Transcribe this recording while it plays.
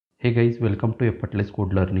Hey guys, welcome to Effortless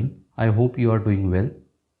Code Learning. I hope you are doing well.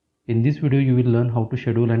 In this video, you will learn how to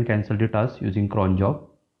schedule and cancel the tasks using cron job.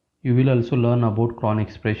 You will also learn about cron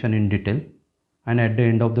expression in detail. And at the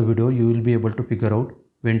end of the video, you will be able to figure out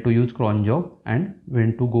when to use cron job and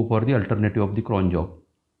when to go for the alternative of the cron job.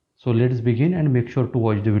 So let's begin and make sure to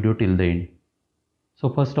watch the video till the end.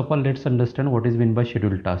 So first of all, let's understand what is meant by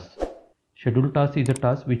scheduled tasks. Scheduled task is a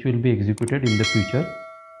task which will be executed in the future.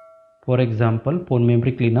 For example, phone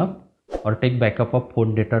memory cleanup or take backup of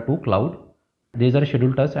phone data to cloud. These are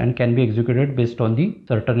scheduled tasks and can be executed based on the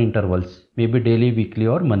certain intervals, maybe daily, weekly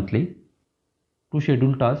or monthly. To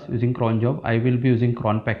schedule tasks using cron job, I will be using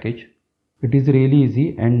cron package. It is really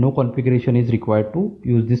easy and no configuration is required to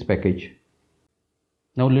use this package.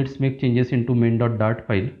 Now let's make changes into main.dart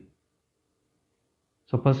file.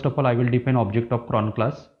 So first of all, I will define object of cron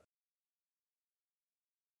class.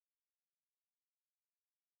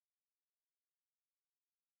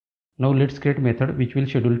 Now let's create method which will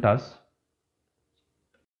schedule tasks.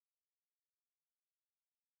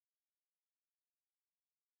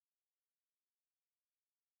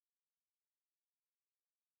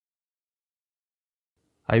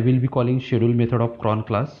 I will be calling schedule method of cron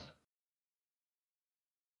class.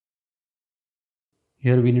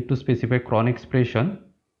 Here we need to specify cron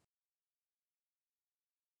expression.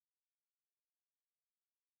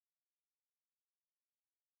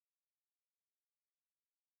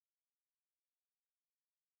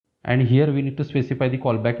 And here we need to specify the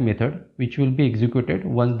callback method which will be executed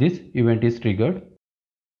once this event is triggered.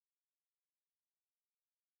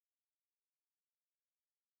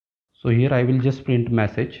 So here I will just print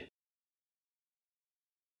message.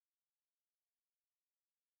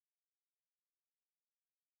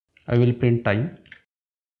 I will print time.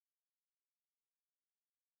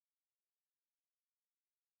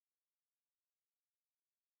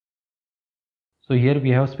 So here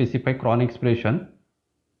we have specified cron expression.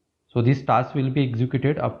 So this task will be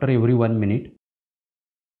executed after every 1 minute.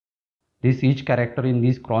 This each character in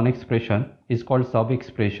this cron expression is called sub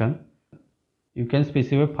expression. You can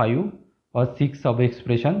specify 5 or 6 sub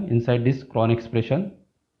expression inside this cron expression.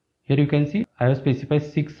 Here you can see I have specified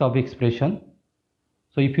 6 sub expression.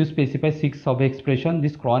 So if you specify 6 sub expression,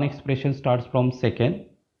 this cron expression starts from second.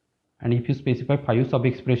 And if you specify 5 sub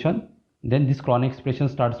expression, then this cron expression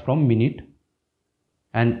starts from minute.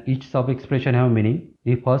 And each sub expression have meaning.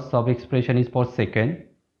 The first sub expression is for second,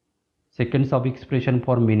 second sub expression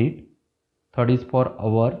for minute, third is for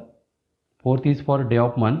hour, fourth is for day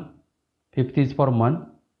of month, fifth is for month,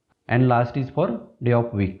 and last is for day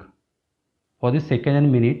of week. For the second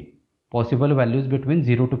and minute, possible values between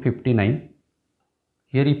 0 to 59.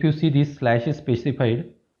 Here if you see this slash is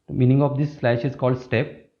specified, the meaning of this slash is called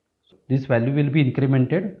step. This value will be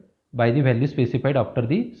incremented by the value specified after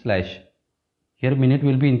the slash. Here minute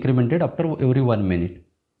will be incremented after every 1 minute.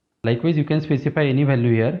 Likewise, you can specify any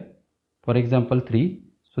value here. For example, 3.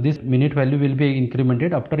 So this minute value will be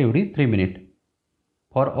incremented after every 3 minutes.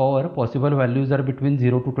 For hour, possible values are between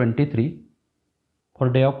 0 to 23. For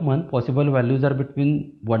day of month, possible values are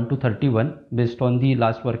between 1 to 31 based on the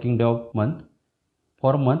last working day of month.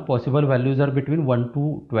 For month, possible values are between 1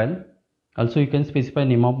 to 12. Also, you can specify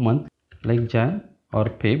name of month like Jan or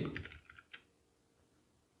Feb.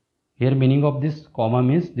 Here meaning of this comma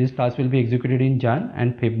means this task will be executed in Jan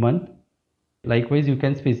and Feb month. Likewise, you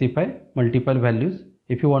can specify multiple values.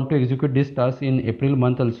 If you want to execute this task in April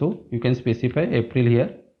month also, you can specify April here.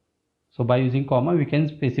 So by using comma, we can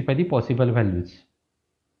specify the possible values.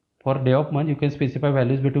 For day of month, you can specify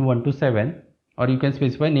values between 1 to 7 or you can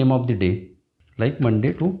specify name of the day like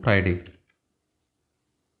Monday to Friday.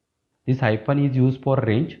 This hyphen is used for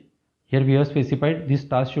range. Here we have specified this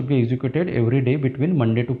task should be executed every day between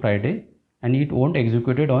Monday to Friday and it won't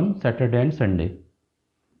executed on Saturday and Sunday.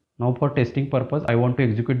 Now for testing purpose, I want to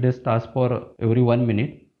execute this task for every 1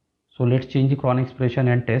 minute. So let's change the cron expression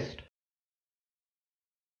and test.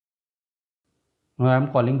 Now I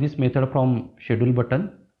am calling this method from schedule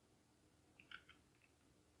button.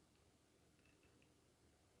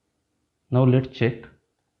 Now let's check.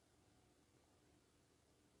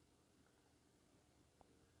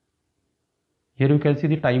 Here you can see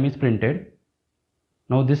the time is printed.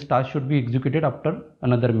 Now this task should be executed after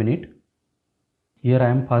another minute. Here I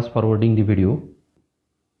am fast forwarding the video.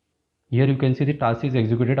 Here you can see the task is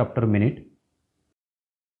executed after a minute.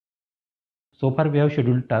 So far we have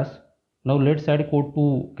scheduled task. Now let's add code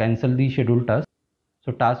to cancel the scheduled task.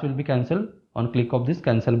 So task will be cancelled on click of this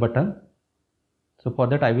cancel button. So for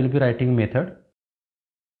that I will be writing method.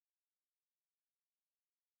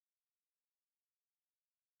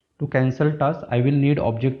 To cancel task, I will need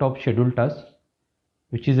object of schedule task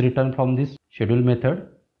which is written from this schedule method.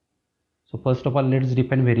 So first of all, let's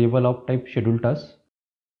define variable of type schedule task.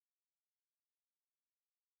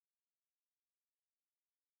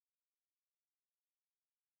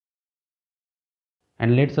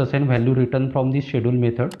 And let's assign value return from this schedule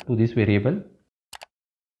method to this variable.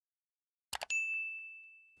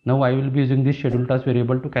 Now I will be using this schedule task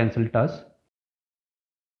variable to cancel task.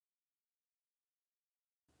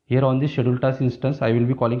 Here on this schedule task instance, I will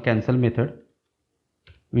be calling cancel method,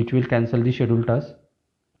 which will cancel the schedule task.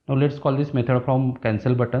 Now let's call this method from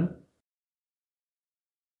cancel button.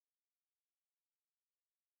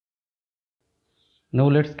 Now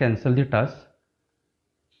let's cancel the task.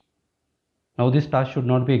 Now this task should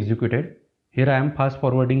not be executed. Here I am fast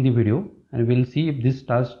forwarding the video and we'll see if this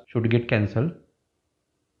task should get cancelled.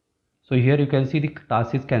 So here you can see the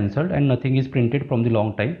task is cancelled and nothing is printed from the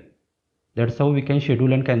long time. That's how we can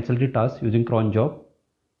schedule and cancel the task using cron job.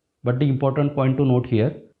 But the important point to note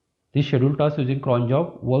here, this schedule task using cron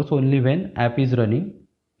job works only when app is running.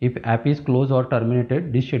 If app is closed or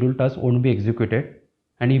terminated, this schedule task won't be executed.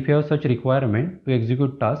 And if you have such requirement to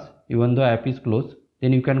execute tasks even though app is closed,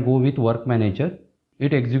 then you can go with work manager.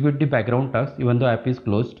 It executes the background tasks even though app is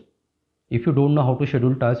closed. If you don't know how to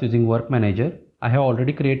schedule tasks using work manager, I have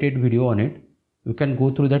already created video on it. You can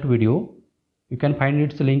go through that video. You can find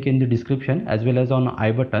its link in the description as well as on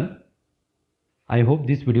I button. I hope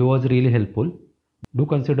this video was really helpful. Do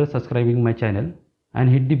consider subscribing my channel and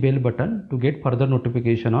hit the bell button to get further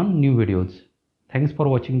notification on new videos. Thanks for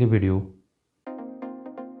watching the video.